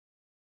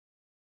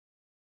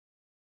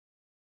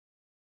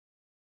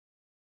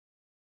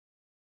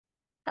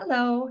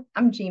Hello,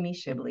 I'm Jamie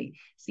Shibley,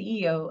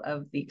 CEO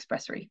of the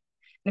Expressory.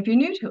 And if you're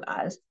new to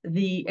us,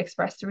 the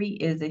Expressory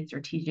is a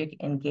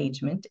strategic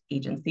engagement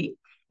agency.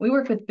 We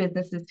work with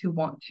businesses who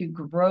want to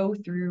grow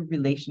through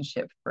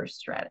relationship first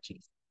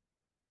strategies.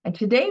 And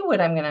today,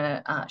 what I'm going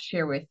to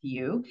share with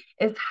you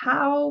is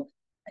how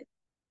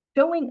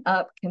showing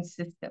up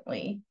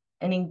consistently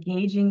and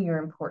engaging your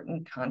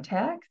important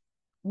contacts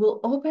will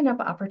open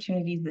up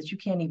opportunities that you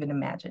can't even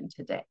imagine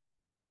today.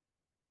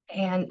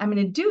 And I'm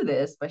going to do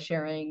this by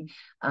sharing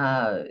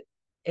an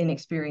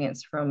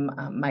experience from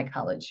my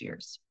college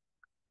years.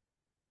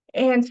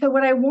 And so,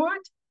 what I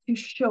want to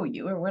show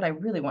you, or what I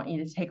really want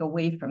you to take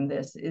away from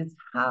this, is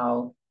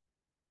how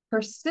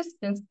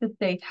persistence to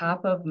stay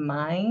top of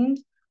mind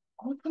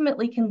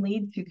ultimately can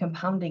lead to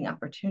compounding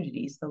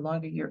opportunities the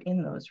longer you're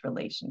in those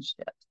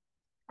relationships.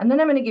 And then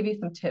I'm going to give you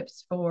some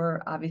tips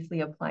for obviously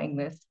applying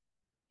this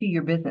to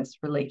your business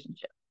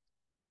relationship.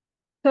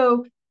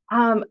 So,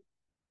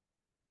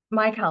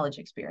 my college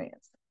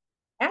experience.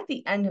 At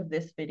the end of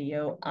this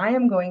video, I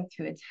am going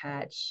to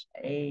attach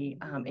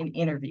an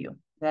interview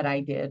that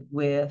I did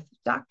with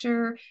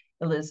Dr.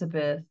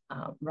 Elizabeth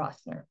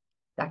Rossner,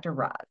 Dr.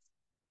 Roz,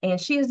 and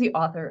she is the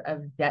author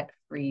of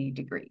Debt-Free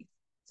Degrees.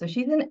 So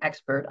she's an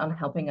expert on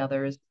helping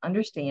others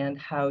understand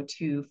how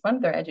to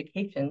fund their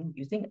education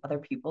using other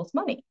people's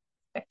money.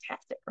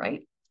 Fantastic,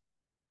 right?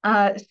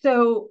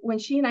 So when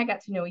she and I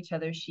got to know each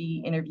other,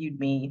 she interviewed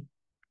me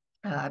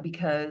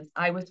because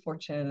I was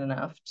fortunate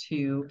enough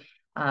to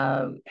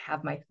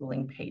have my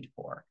schooling paid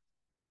for.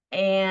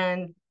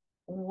 And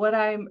what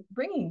I'm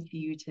bringing to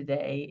you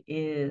today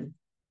is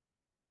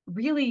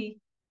really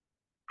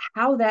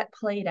how that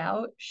played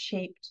out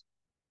shaped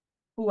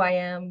who I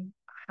am,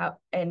 how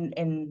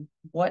and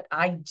what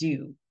I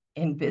do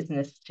in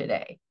business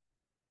today.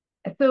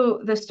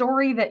 So the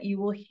story that you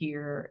will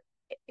hear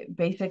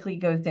basically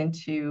goes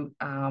into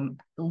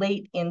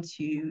late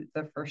into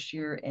the first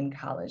year in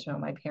college. Now,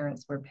 my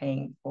parents were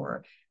paying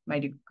for my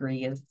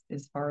degree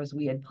as far as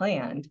we had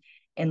planned.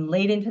 And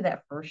late into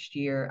that first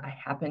year, I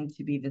happened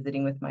to be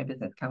visiting with my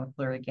business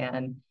counselor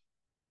again.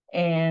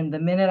 And the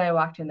minute I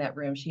walked in that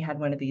room, she had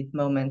one of these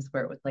moments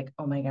where it was like,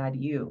 oh my God,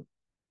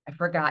 I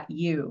forgot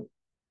you.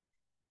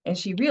 And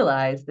she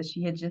realized that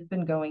she had just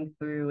been going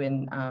through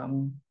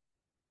and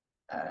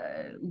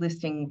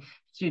listing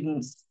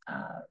students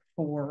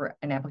for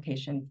an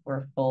application for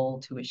a full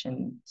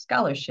tuition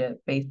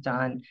scholarship based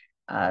on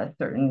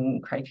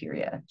certain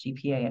criteria,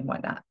 GPA and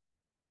whatnot.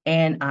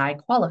 And I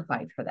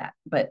qualified for that.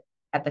 But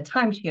at the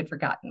time, she had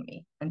forgotten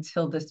me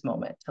until this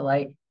moment, till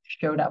I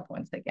showed up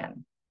once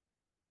again.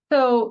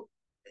 So,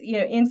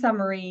 in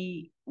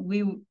summary,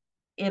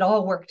 it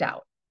all worked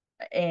out.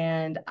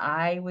 And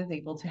I was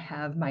able to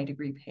have my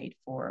degree paid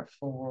for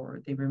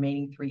the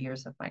remaining 3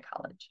 years of my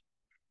college.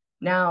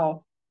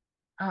 Now,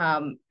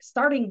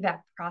 starting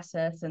that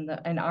process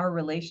and our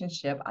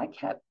relationship, I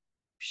kept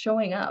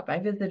showing up. I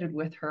visited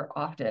with her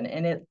often,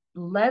 and it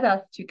led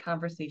us to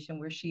conversation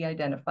where she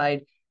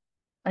identified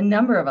a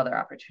number of other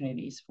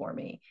opportunities for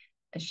me.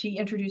 She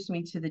introduced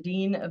me to the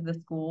dean of the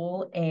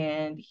school,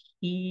 and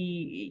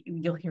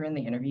you'll hear in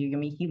the interview,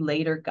 he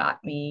later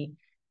got me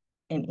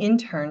an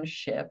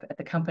internship at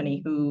the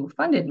company who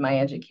funded my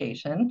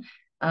education.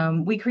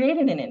 We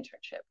created an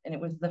internship, and it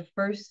was the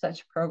first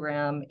such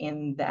program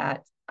in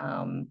that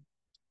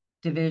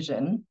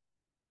division,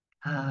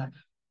 uh,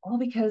 all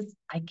because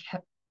I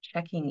kept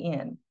checking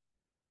in.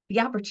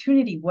 The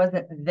opportunity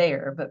wasn't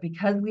there, but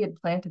because we had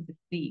planted the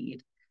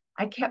seed,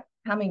 I kept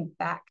coming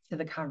back to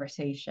the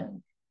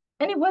conversation.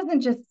 And it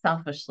wasn't just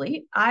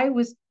selfishly. I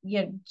was,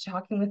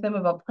 talking with them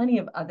about plenty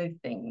of other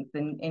things,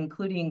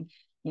 including,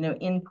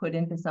 input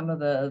into some of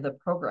the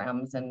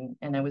programs. And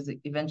I was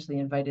eventually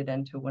invited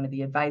into one of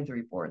the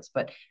advisory boards,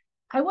 but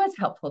I was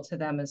helpful to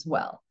them as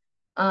well.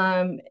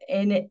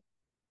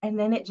 And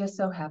then it just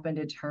so happened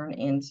to turn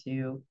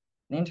into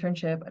an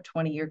internship, a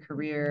 20-year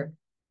career,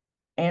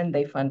 and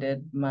they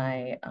funded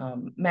my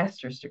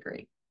master's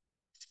degree.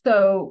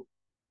 So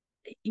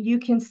you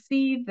can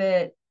see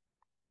that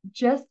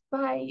just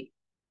by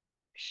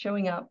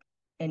showing up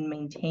and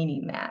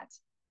maintaining that,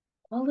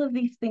 all of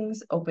these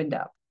things opened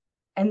up.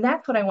 And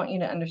that's what I want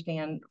you to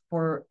understand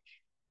for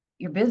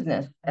your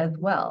business as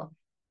well.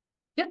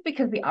 Just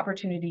because the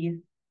opportunities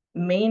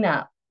may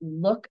not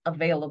look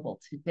available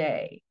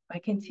today, by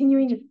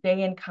continuing to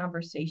stay in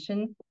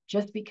conversation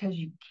just because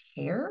you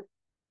care,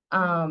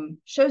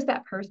 shows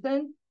that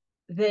person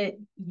that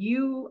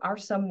you are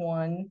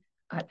someone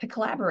to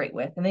collaborate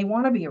with, and they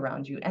want to be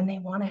around you and they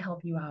want to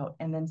help you out.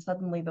 And then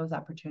suddenly those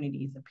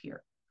opportunities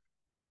appear.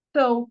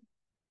 So,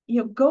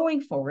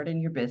 going forward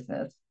in your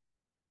business,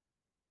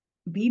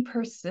 be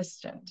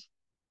persistent,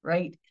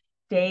 right?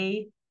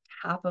 Stay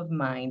top of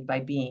mind by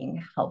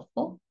being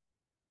helpful,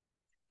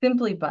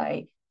 simply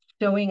by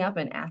showing up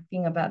and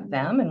asking about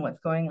them and what's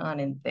going on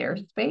in their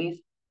space.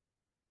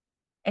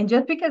 And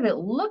just because it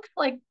looks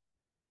like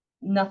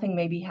nothing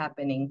may be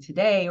happening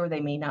today, or they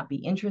may not be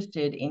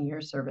interested in your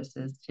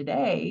services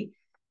today,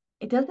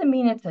 it doesn't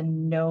mean it's a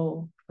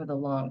no for the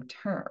long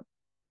term.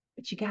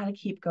 But you got to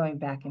keep going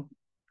back and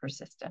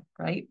persistent,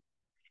 right?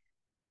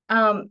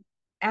 Um,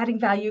 Adding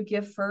value,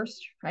 give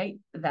first, right?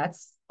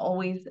 That's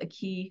always a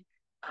key.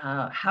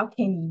 How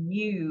can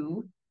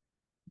you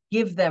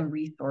give them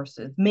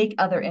resources, make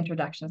other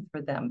introductions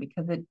for them,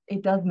 because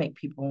it does make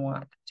people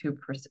want to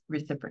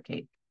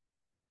reciprocate.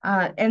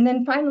 And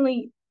then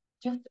finally,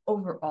 just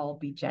overall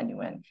be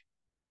genuine.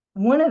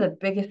 One of the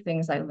biggest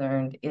things I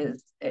learned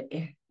is,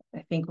 I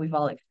think we've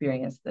all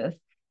experienced this,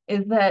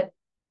 is that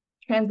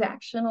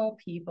transactional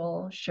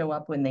people show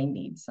up when they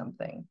need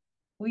something.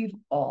 We've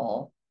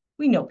all,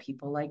 we know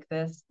people like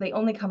this. They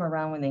only come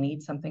around when they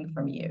need something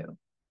from you.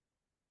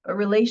 But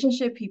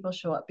relationship people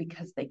show up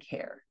because they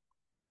care.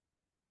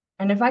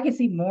 And if I could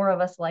see more of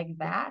us like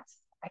that,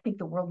 I think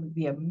the world would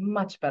be a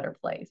much better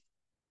place.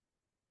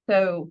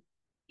 So,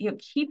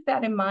 keep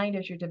that in mind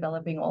as you're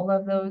developing all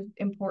of those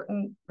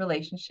important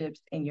relationships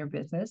in your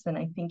business. And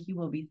I think you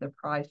will be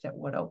surprised at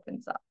what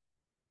opens up.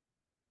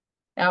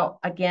 Now,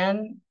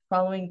 again,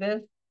 following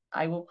this,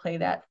 I will play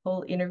that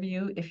full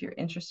interview if you're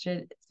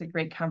interested. It's a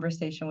great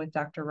conversation with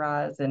Dr.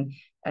 Roz, and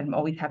I'm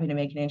always happy to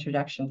make an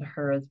introduction to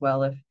her as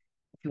well if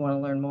you want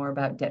to learn more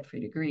about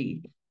debt-free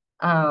degree.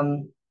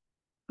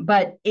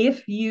 But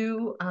if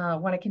you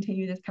want to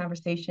continue this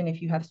conversation,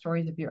 if you have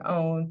stories of your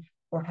own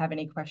or have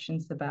any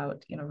questions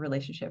about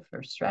relationship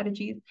or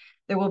strategies,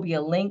 there will be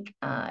a link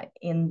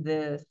in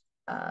the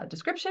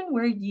description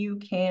where you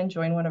can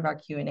join one of our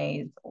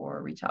Q&As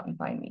or reach out and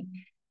find me.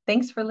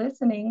 Thanks for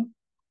listening.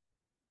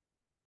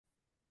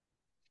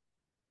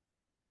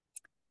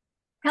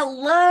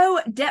 Hello,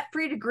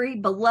 debt-free degree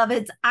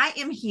beloveds. I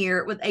am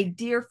here with a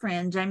dear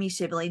friend, Jamie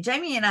Shibley.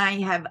 Jamie and I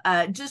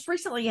have just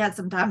recently had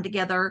some time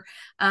together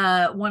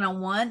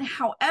one-on-one.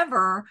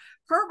 However,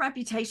 her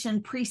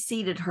reputation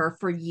preceded her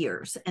for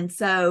years. And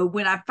so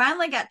when I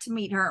finally got to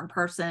meet her in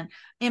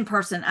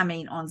person, I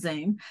mean on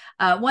Zoom,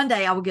 one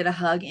day I will get a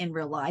hug in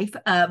real life.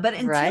 But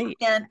until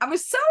then, I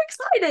was so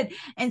excited.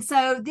 And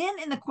so then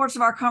in the course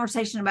of our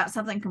conversation about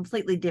something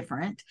completely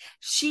different,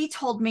 she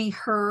told me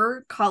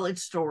her college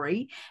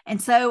story.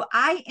 And so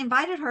I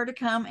invited her to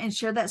come and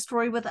share that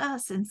story with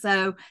us. And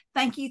so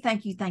thank you,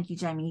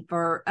 Jamie,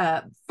 for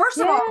first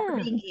of all, for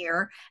being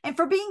here and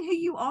for being who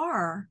you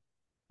are.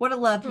 What a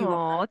love you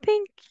are. Oh,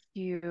 thank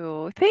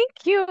you. Thank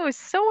you.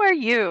 So are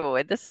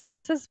you. This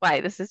is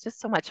why this is just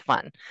so much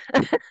fun.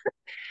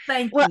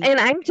 Thank Well, you. and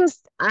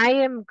I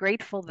am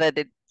grateful that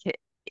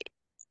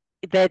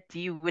that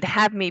you would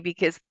have me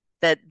because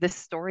that this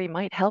story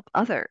might help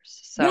others.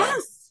 So,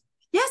 Yes.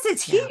 Yes,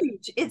 it's yeah.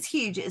 huge. It's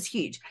huge. It's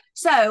huge.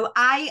 So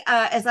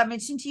as I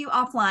mentioned to you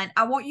offline,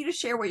 I want you to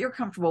share what you're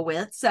comfortable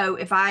with. So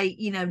if I,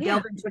 Yeah.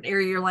 delve into an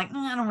area you're like,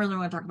 I don't really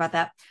want to talk about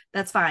that,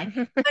 that's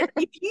fine. But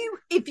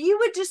if you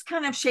would just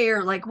kind of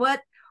share like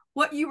what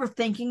you were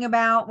thinking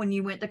about when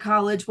you went to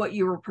college, what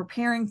you were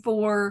preparing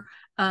for,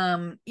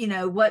 what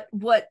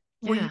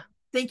were you Yeah.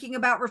 thinking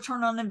about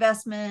return on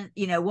investment?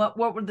 What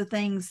were the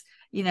things,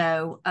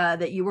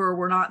 that you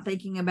were not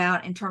thinking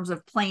about in terms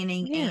of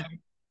planning Yeah.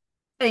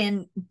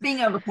 and being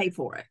able to pay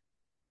for it.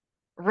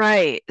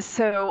 Right.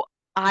 So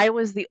I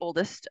was the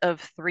oldest of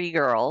three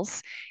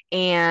girls,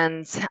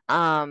 and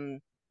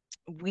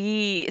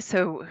we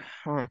so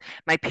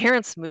my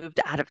parents moved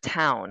out of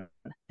town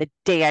the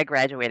day I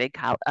graduated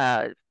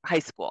high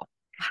school.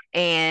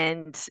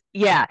 And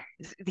yeah,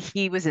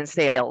 he was in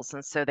sales,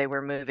 and so they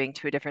were moving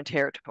to a different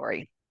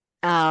territory.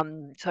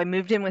 So I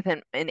moved in with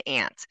an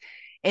aunt.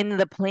 And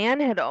the plan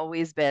had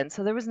always been,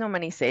 so there was no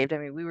money saved. I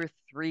mean, we were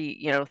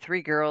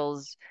three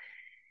girls,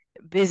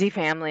 busy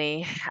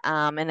family.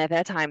 And at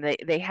that time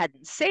they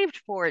hadn't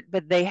saved for it,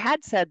 but they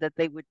had said that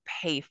they would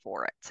pay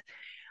for it.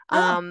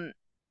 Oh, Um,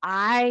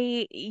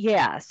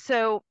 yeah,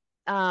 so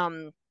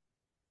um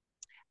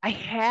I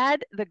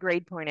had the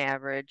grade point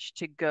average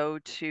to go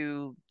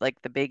to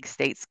like the big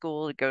state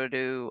school, to go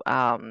to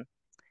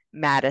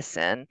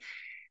Madison.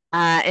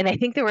 And I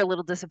think they were a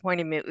little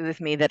disappointed with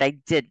me that I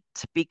didn't,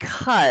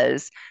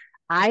 because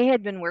I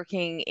had been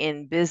working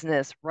in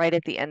business right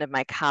at the end of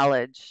my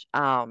college.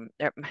 I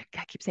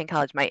keep saying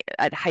college, my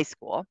at high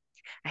school.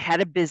 I had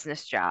a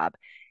business job.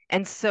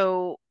 And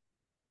so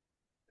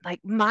like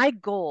my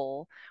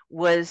goal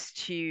was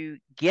to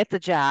get the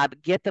job,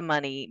 get the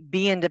money,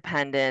 be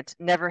independent,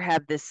 never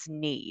have this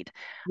need.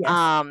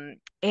 yes.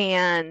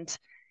 And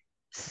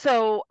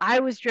so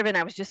I was driven,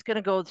 I was just going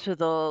to go to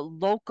the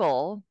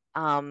local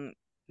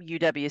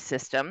UW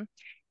system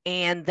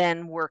and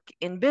then work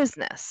in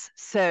business.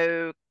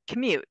 So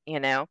commute.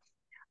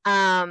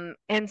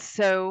 And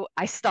so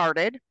I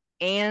started,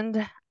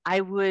 and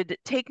I would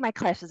take my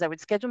classes, I would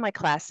schedule my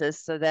classes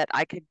so that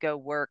I could go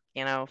work,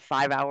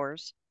 5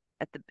 hours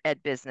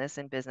at business,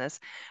 and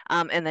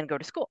then go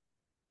to school.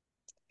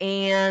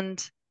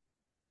 And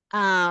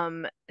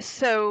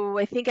so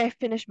I think I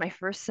finished my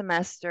first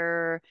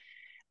semester,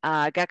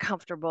 got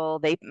comfortable.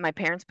 My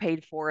parents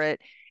paid for it.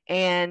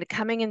 And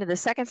coming into the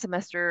second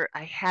semester,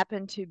 I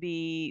happened to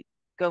be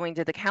going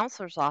to the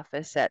counselor's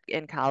office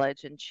in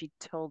college, and she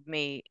told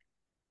me,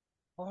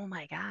 "Oh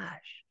my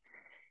gosh,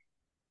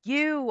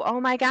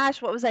 oh my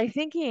gosh, what was I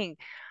thinking?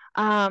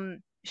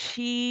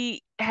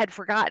 she had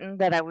forgotten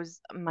that I was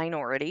a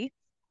minority.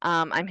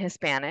 I'm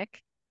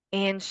Hispanic,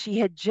 and she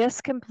had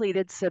just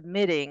completed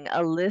submitting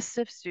a list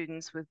of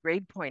students with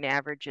grade point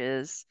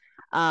averages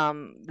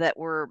that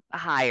were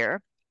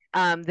higher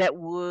that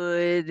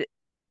would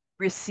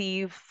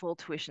receive full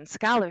tuition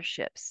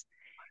scholarships.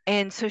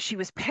 And so she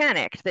was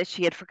panicked that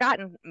she had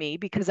forgotten me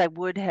because I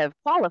would have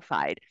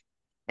qualified.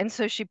 And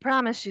so she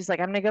promised, she's like,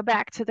 I'm gonna go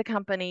back to the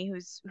company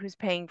who's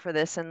paying for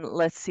this and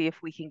let's see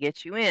if we can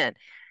get you in.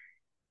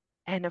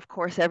 And of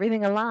course,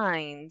 everything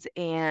aligns.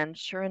 And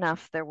sure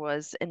enough, there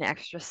was an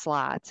extra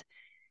slot.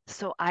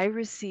 So I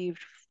received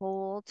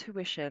full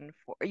tuition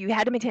for, you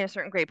had to maintain a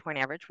certain grade point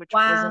average, which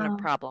wasn't a Wow.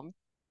 problem.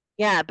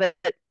 Yeah, but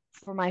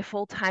for my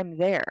full time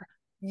there.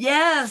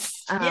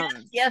 Yes. Yes.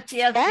 Um, Yes. Yes.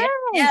 Yes. Yes.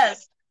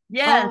 yes.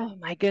 Yes. Oh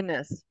my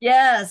goodness.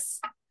 Yes.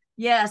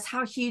 Yes.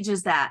 How huge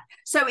is that?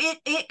 So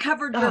it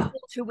covered your Oh,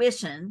 full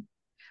tuition,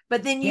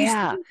 but then you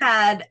yeah. still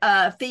had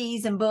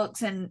fees and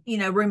books and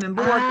room and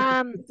board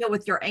Um, still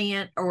with your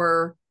aunt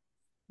or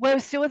well, I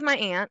was still with my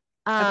aunt.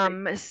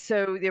 okay.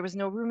 So there was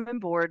no room and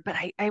board, but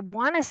I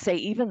want to say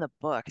even the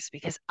books,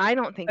 because I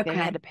don't think they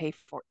had Okay. to pay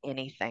for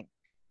anything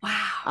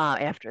Wow.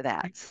 after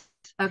that.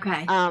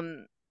 Okay.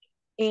 Um,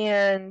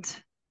 and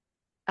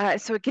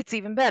so it gets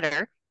even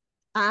better.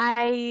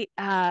 I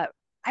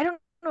don't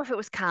know if it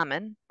was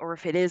common or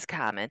if it is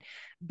common,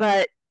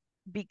 but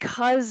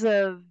because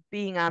of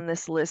being on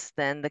this list,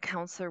 then the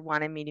counselor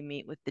wanted me to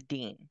meet with the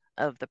dean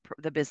of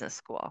the business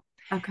school.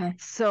 Okay.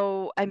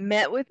 So I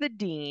met with the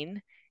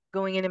dean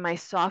going into my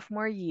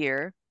sophomore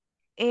year,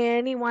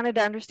 and he wanted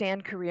to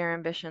understand career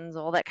ambitions,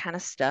 all that kind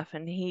of stuff.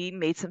 And he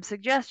made some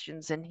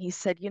suggestions. And he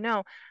said,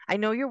 I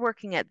know you're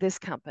working at this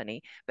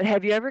company, but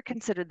have you ever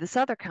considered this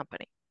other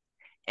company?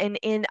 And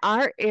in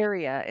our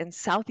area in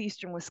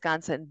southeastern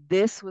Wisconsin,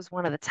 this was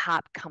one of the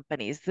top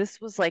companies. This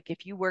was like,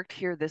 if you worked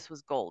here, this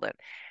was golden.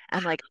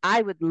 I'm like,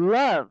 I would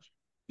love to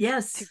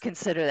Yes.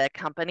 consider that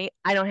company.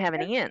 I don't have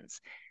any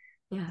ins.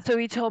 Yeah. So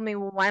he told me,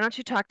 well, why don't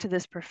you talk to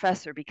this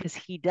professor because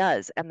he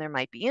does, and there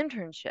might be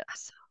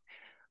internships.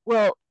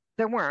 Well,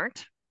 there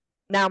weren't.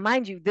 Now,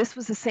 mind you, this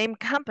was the same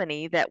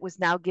company that was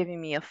now giving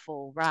me a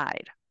full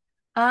ride.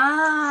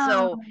 Oh,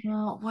 So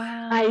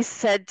I wow.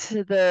 said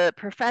to the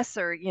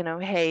professor,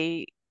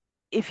 hey,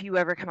 if you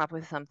ever come up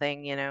with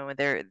something,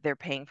 they're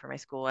paying for my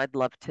school, I'd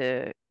love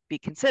to be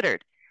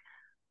considered.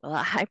 Well,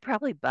 I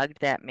probably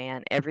bugged that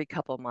man every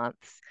couple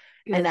months.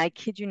 And Good. I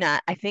kid you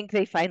not, I think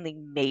they finally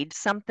made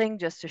something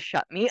just to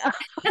shut me up.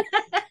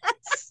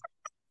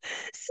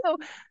 So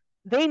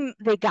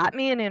they got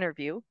me an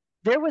interview.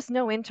 There was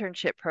no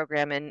internship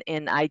program in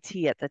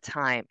IT at the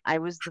time. I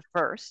was the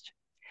first.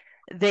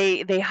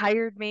 They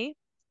hired me.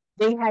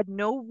 They had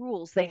no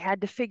rules. They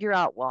had to figure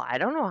out, well, I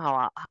don't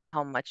know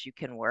how much you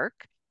can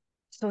work.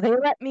 So they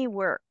let me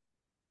work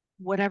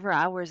whatever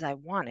hours I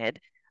wanted,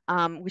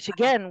 which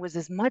again was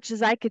as much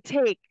as I could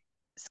take,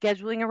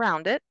 scheduling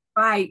around it.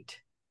 Right.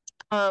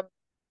 Um,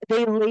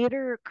 they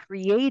later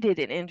created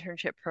an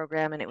internship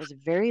program and it was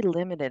very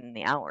limited in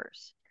the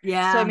hours. So I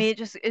Yeah. mean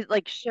it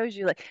like shows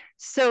you like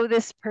so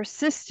this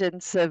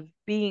persistence of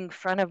being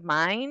front of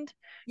mind,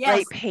 right,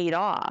 Yes. paid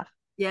off.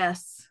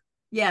 Yes.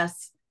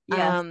 Yes.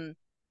 Yes. Um,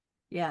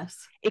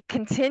 Yes. it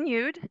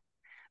continued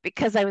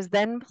because I was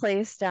then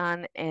placed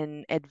on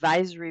an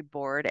advisory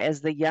board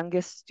as the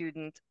youngest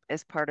student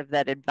as part of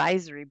that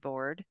advisory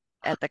board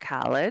at the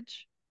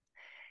college.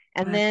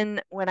 And Wow.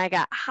 then when I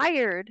got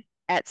hired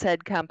at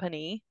said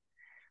company,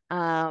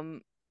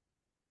 um,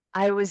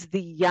 I was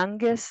the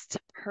youngest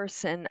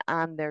person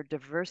on their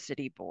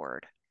diversity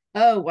board.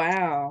 Oh,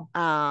 wow.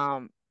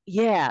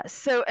 Yeah.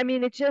 So, I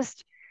mean, it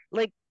just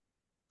like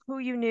who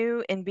you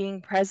knew and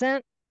being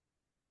present,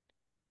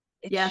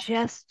 it Yes.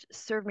 just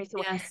served me so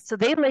well. Yes. So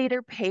they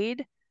later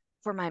paid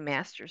for my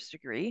master's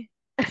degree.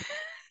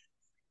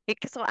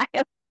 So I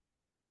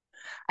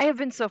have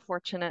been so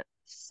fortunate,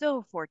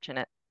 so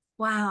fortunate.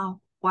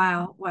 Wow.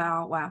 Wow.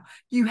 Wow. Wow.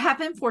 You have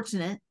been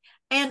fortunate.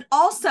 And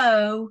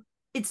also,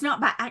 it's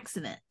not by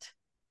accident.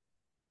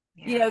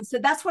 Yeah. So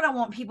that's what I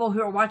want people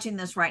who are watching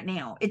this right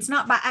now. It's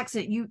not by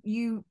accident.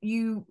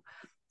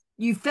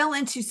 You fell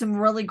into some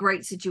really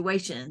great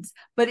situations,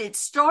 but it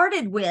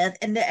started with,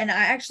 and I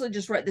actually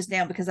just wrote this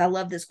down because I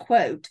love this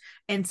quote.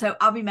 And so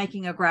I'll be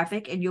making a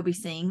graphic and you'll be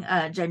seeing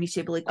Jamie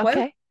Shibley quote.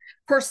 Okay.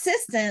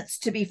 Persistence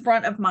to be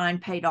front of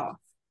mind paid off.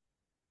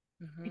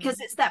 Because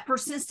Hmm. it's that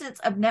persistence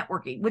of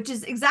networking, which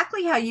is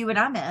exactly how you and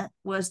I met,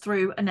 was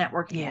through a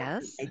networking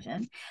Yes.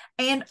 organization.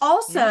 And Yeah.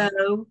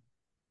 also,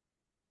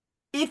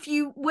 if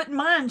you wouldn't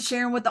mind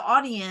sharing with the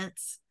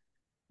audience,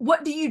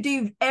 what do you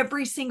do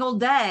every single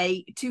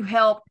day to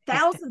help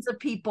thousands of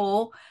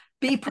people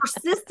be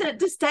persistent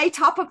to stay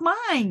top of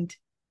mind?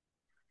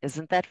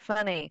 Isn't that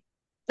funny?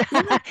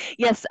 Yeah.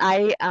 Yes,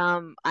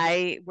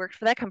 I worked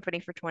for that company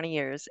for 20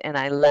 years and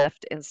I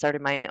left and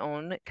started my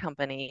own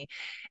company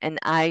and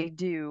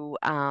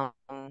I'm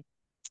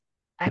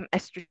a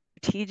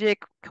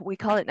strategic, we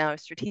call it now a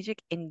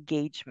strategic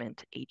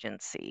engagement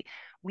agency.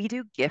 We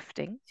do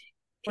gifting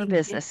for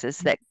businesses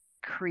that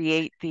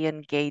create the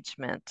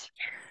engagement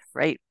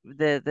right?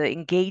 The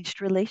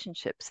engaged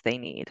relationships they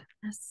need.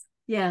 Yes.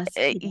 Yes.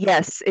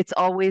 Yes, it's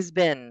always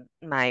been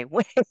my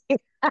way.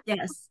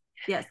 Yes.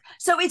 Yes.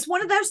 So it's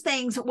one of those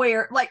things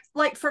where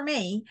like for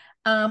me,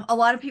 a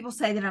lot of people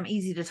say that I'm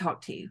easy to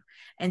talk to.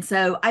 And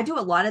so I do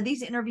a lot of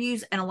these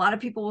interviews and a lot of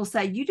people will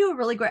say, you do a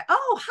really great.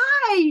 Oh,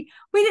 hi.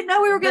 We didn't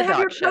know we were The going to have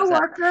dog your shows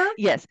up. coworker. Of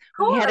Yes,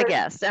 we had a course.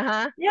 guest.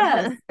 Uh-huh.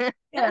 Yes.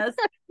 Yes.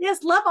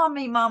 Yes. Love on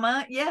me,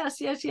 mama.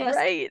 Yes. Yes. Yes.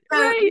 Right, So,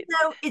 right.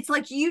 it's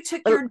like you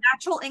took Oh, your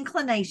natural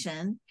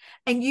inclination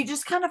and you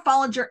just kind of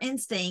followed your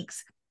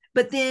instincts,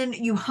 but then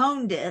you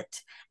honed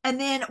it. And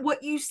then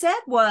what you said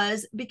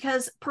was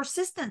because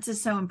persistence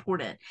is so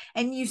important.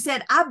 And you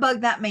said, I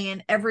bug that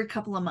man every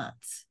couple of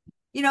months.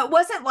 It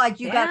wasn't like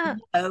you got a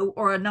yeah, no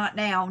or a not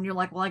now, and you're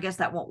like, well, I guess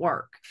that won't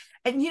work.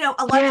 And, a lot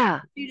of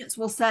yeah. students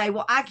will say,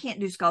 well, I can't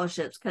do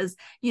scholarships because,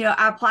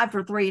 I applied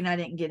for 3 and I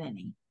didn't get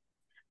any.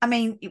 I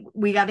mean,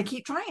 we got to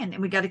keep trying and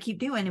we got to keep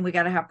doing and we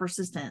got to have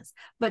persistence.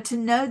 But to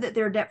know that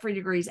there are debt free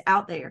degrees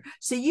out there.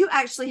 So you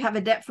actually have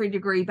a debt free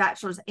degree,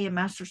 bachelor's and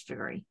master's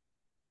degree.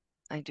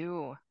 I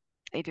do.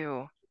 I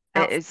do. It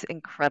Out, is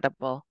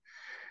incredible.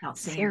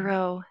 outstanding.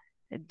 Zero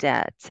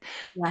debt.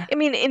 Yeah. I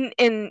mean,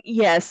 and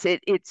yes,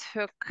 it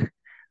took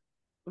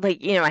like,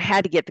 I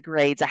had to get the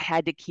grades. I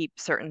had to keep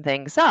certain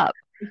things up.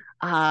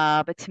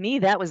 But to me,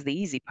 that was the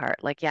easy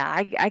part. Like, yeah,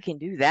 I can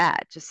do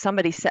that. Just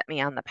somebody set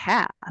me on the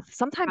path.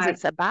 Sometimes Right.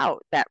 it's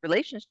about that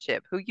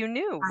relationship, who you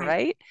knew, Right.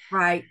 right?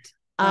 Right.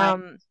 Right.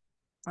 Um,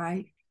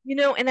 Right.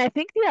 and I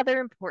think the other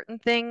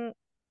important thing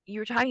you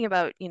were talking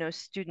about,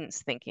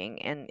 students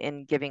thinking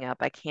and giving up.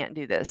 I can't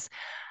do this.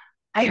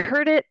 I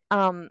heard it.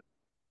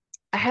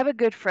 I have a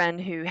good friend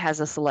who has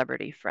a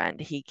celebrity friend.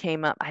 He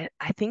came up, I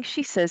think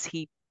she says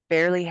he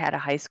barely had a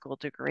high school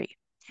degree.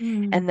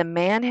 Mm. And the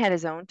man had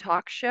his own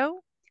talk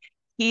show.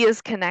 He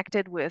is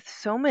connected with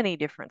so many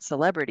different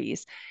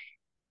celebrities.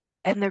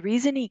 And the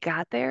reason he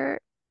got there,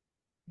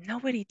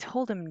 nobody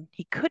told him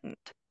he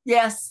couldn't.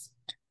 Yes.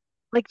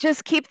 Like,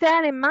 just keep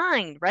that in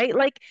mind, right?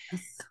 Like,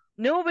 Yes.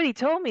 nobody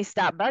told me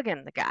stop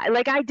bugging the guy.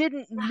 Like, I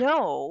didn't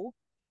know.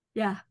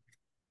 Yeah.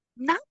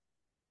 Not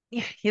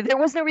there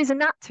was no reason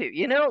not to,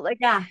 like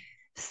Yeah.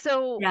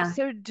 so Yeah.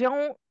 so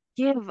don't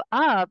give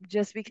up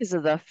just because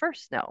of the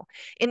first no.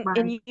 And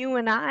Right. you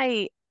and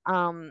I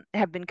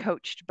have been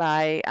coached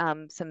by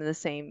some of the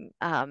same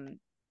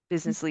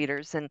business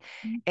leaders and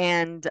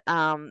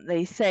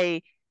they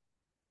say,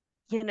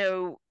 you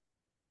know,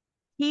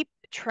 keep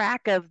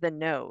track of the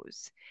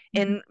no's.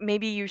 Mm-hmm. And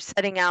maybe you're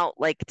setting out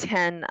like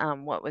 10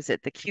 what was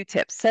it, the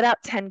Q-tips. Set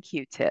out 10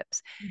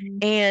 Q-tips Mm-hmm.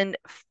 and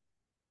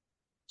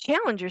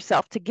challenge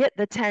yourself to get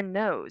the 10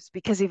 no's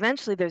because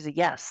eventually there's a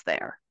yes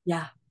there,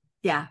 Yeah.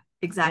 Yeah.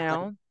 you Exactly.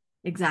 know?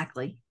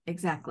 Exactly.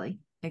 Exactly.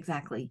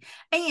 Exactly.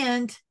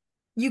 And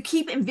you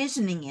keep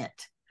envisioning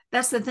it.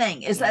 That's the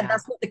thing, is that Yeah.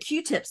 that's what the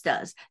Q-tips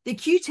does. The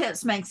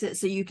Q-tips makes it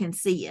so you can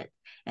see it.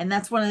 And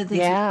that's one of the things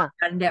we talk Yeah.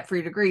 about in debt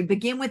free degree.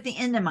 Begin with the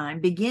end in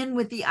mind. Begin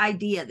with the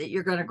idea that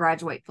you're going to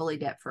graduate fully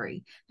debt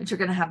free, that you're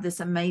going to have this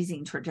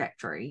amazing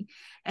trajectory.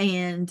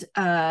 And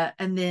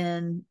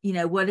then,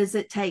 what does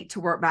it take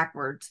to work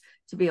backwards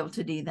to be able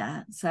to do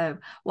that? So,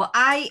 well,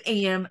 I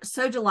am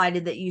so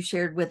delighted that you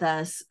shared with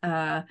us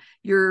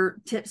your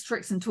tips,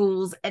 tricks, and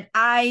tools. And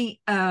I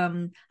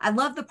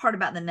love the part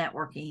about the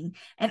networking.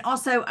 And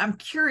also I'm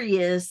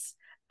curious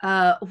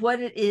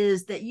what it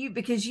is that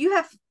because you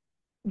have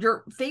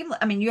your family,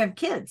 I mean, you have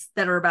kids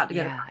that are about to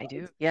go to Yeah, I do.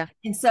 college. Yeah.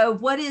 And so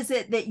what is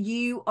it that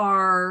you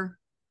are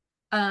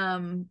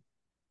um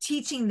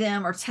teaching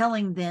them or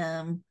telling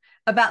them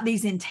about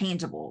these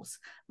intangibles?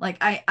 Like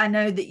I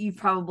know that you've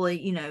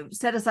probably,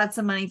 set aside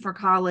some money for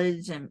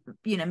college and,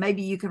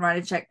 maybe you can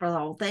write a check for the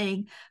whole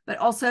thing, but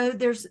also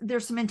there's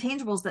some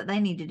intangibles that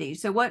they need to do.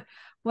 So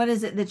what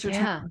is it that you're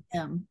Yeah. telling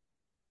them?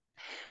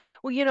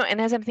 Well,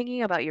 and as I'm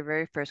thinking about your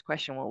very first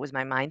question, what was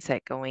my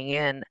mindset going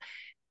in?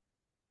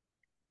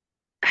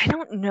 I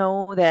don't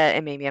know that,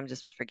 and maybe I'm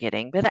just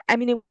forgetting, but I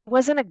mean, it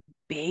wasn't a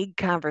big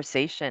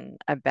conversation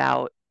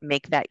about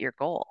make that your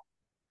goal,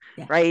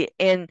 Yeah. right?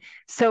 And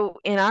so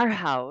in our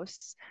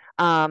house,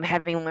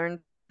 having learned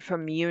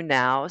from you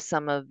now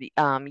some of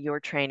your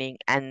training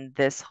and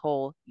this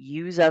whole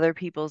use other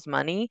people's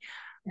money,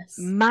 Yes.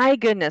 my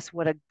goodness,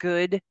 what a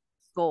good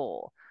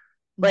goal.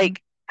 Mm-hmm.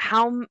 Like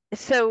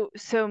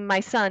so my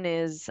son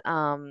is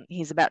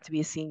he's about to be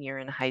a senior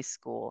in high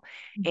school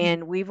Mm-hmm.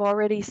 and we've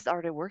already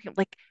started working.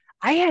 Like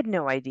I had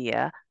no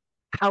idea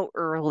how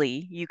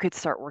early you could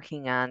start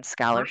working on Right.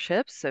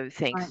 scholarships, so Right.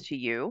 thanks to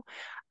you.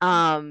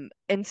 And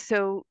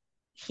so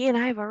he and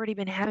I have already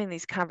been having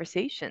these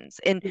conversations.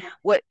 And Yeah.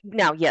 what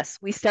now, yes,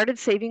 we started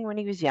saving when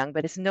he was young,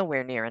 but it's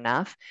nowhere near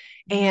enough.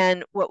 Mm-hmm.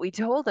 And what we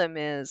told him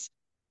is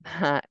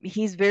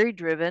he's very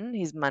driven.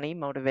 He's money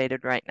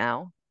motivated right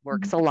now,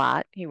 works a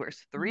lot. He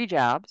works 3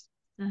 jobs.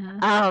 Uh-huh.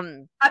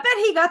 Um, I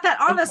bet he got that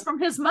and honest from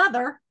his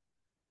mother.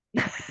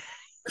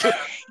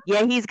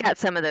 yeah, he's got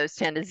some of those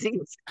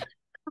tendencies.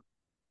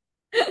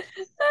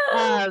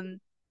 Um,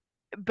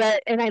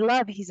 and I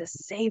love he's a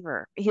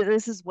saver.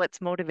 This is what's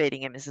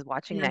motivating him, is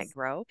watching that Yes.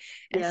 grow.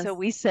 And so Yes.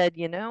 we said,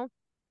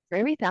 For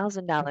every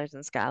 $1,000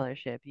 in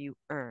scholarship you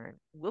earn,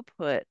 we'll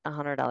put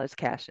 $100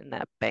 cash in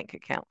that bank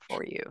account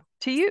for you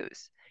to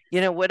use.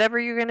 Whatever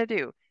you're going to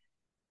do,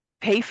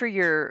 pay for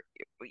your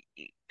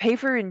pay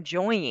for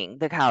enjoying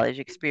the college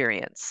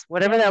experience,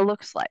 whatever Yeah, that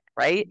looks like,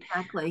 right?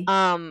 exactly.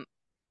 Um,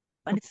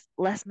 but it's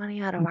less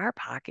money out of our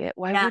pocket.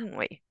 Why Yeah, wouldn't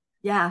we?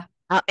 yeah.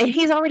 And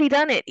he's already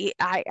done it.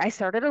 I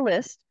started a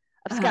list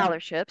of Uh,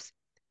 scholarships.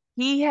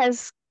 He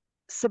has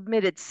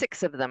submitted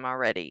 6 of them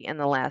already in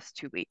the last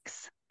 2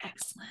 weeks.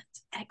 excellent,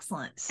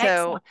 excellent, So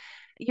excellent.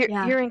 your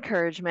Yeah. your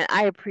encouragement,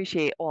 I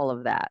appreciate all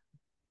of that.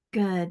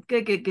 Good,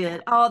 good, good, Yeah.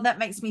 good. Oh, that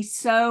makes me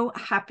so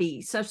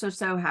happy. So, so,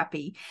 so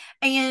happy.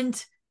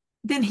 And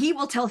then he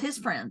will tell his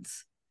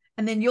friends.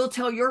 And then you'll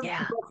tell your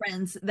Yeah.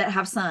 girlfriends that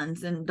have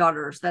sons and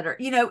daughters that are,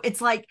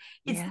 it's like,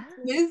 it's Yeah.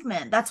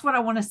 movement. That's what I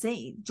want to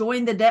see.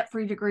 Join the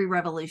debt-free degree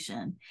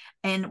revolution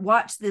and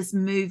watch this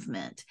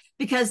movement,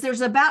 because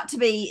there's about to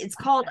be, it's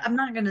called, I'm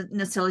not going to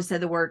necessarily say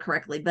the word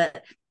correctly,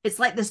 but it's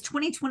like this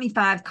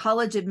 2025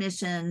 college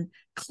admission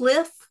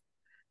cliff,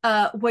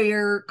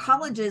 where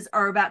colleges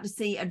are about to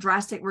see a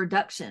drastic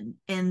reduction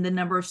in the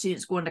number of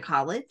students going to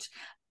college.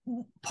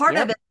 Part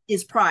of Yep. it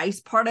is price.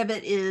 Part of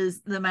it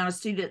is the amount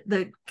of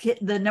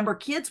the number of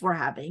kids we're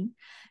having,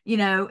 in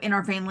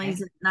our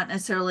families, Okay. not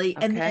necessarily.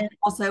 And Okay. then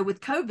also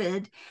with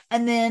COVID,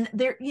 and then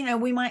there,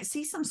 we might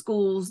see some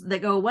schools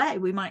that go away.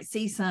 We might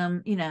see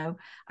some,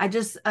 I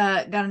just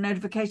got a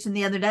notification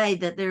the other day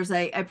that there's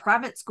a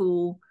private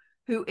school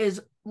who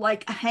is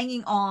like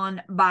hanging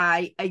on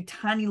by a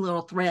tiny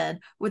little thread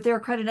with their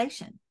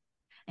accreditation.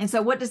 And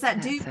so what does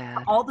that do That's for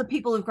sad. all the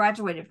people who've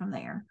graduated from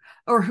there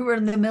or who are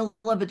in the middle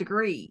of a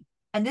degree?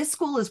 And this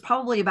school is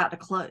probably about to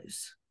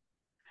close.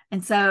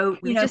 And so,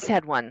 We just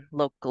had one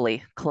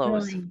locally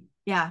close. really,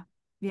 yeah,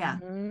 yeah,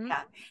 Hmm.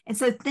 yeah. And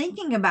so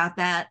thinking about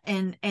that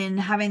and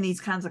having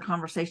these kinds of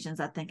conversations,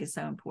 I think is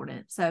so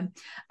important. So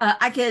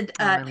I could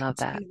Oh, I talk love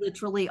to that. you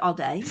literally all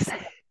day. So Sa-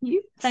 thank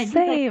you, thank you,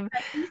 Same.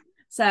 thank you.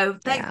 So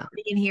thanks Yeah. for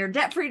being here.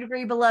 Debt Free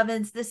Degree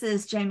Beloveds. This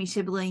is Jamie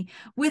Shibley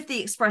with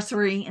the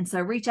Expressory. And so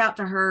reach out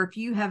to her if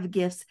you have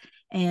gifts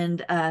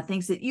and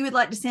things that you would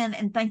like to send.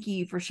 And thank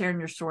you for sharing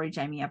your story,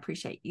 Jamie. I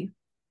appreciate you.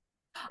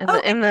 And Oh,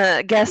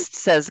 the guest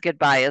says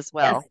goodbye as yes,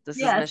 well. This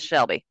is yes. Miss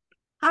Shelby.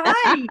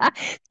 Hi,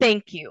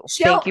 Thank you.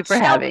 Thank you for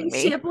Shelby having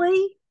me.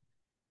 Shibley.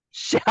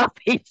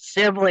 Shelby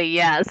Shibley,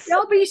 yes.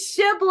 Shelby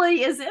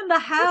Shibley is in the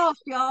house,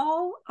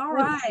 y'all. All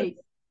right.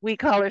 We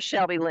call her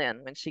Shelby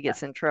Lynn when she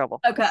gets in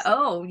trouble. Okay.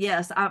 Oh,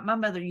 yes. My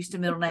mother used to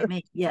middle name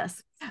me.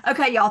 Yes.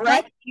 Okay, y'all.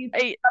 Right. Thank you.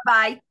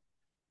 Bye-bye.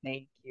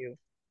 Thank you.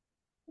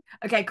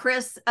 Okay,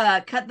 Chris,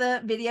 cut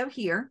the video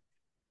here.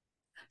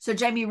 So,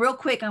 Jamie, real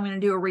quick, I'm going to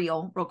do a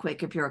reel real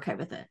quick if you're okay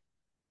with it.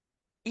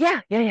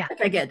 Yeah, yeah, yeah.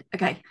 Okay, good.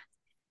 Okay.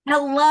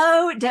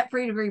 Hello, Debt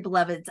Free Degree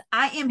Beloveds.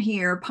 I am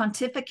here.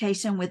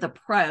 Pontification with a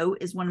Pro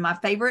is one of my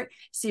favorite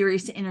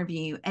series to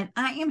interview. And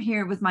I am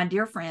here with my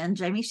dear friend,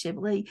 Jamie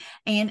Shibley.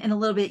 And in a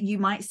little bit, you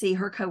might see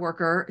her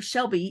coworker,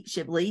 Shelby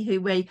Shibley, who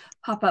may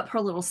pop up her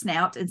little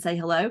snout and say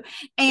hello.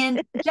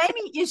 And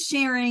Jamie is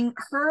sharing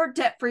her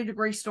debt free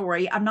degree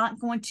story. I'm not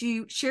going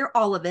to share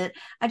all of it.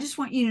 I just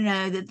want you to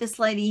know that this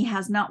lady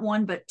has not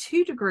one, but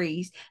 2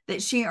 degrees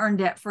that she earned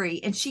debt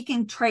free. And she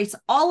can trace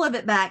all of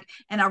it back.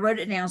 And I wrote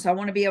it down, so I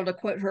want to be able to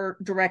quote her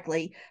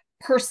directly.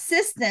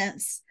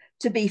 Persistence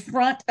to be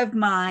front of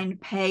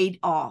mind paid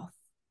off.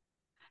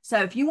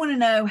 So if you want to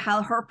know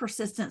how her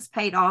persistence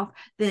paid off,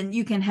 then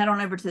you can head on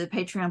over to the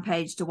Patreon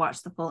page to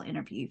watch the full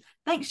interview.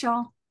 Thanks,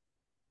 y'all.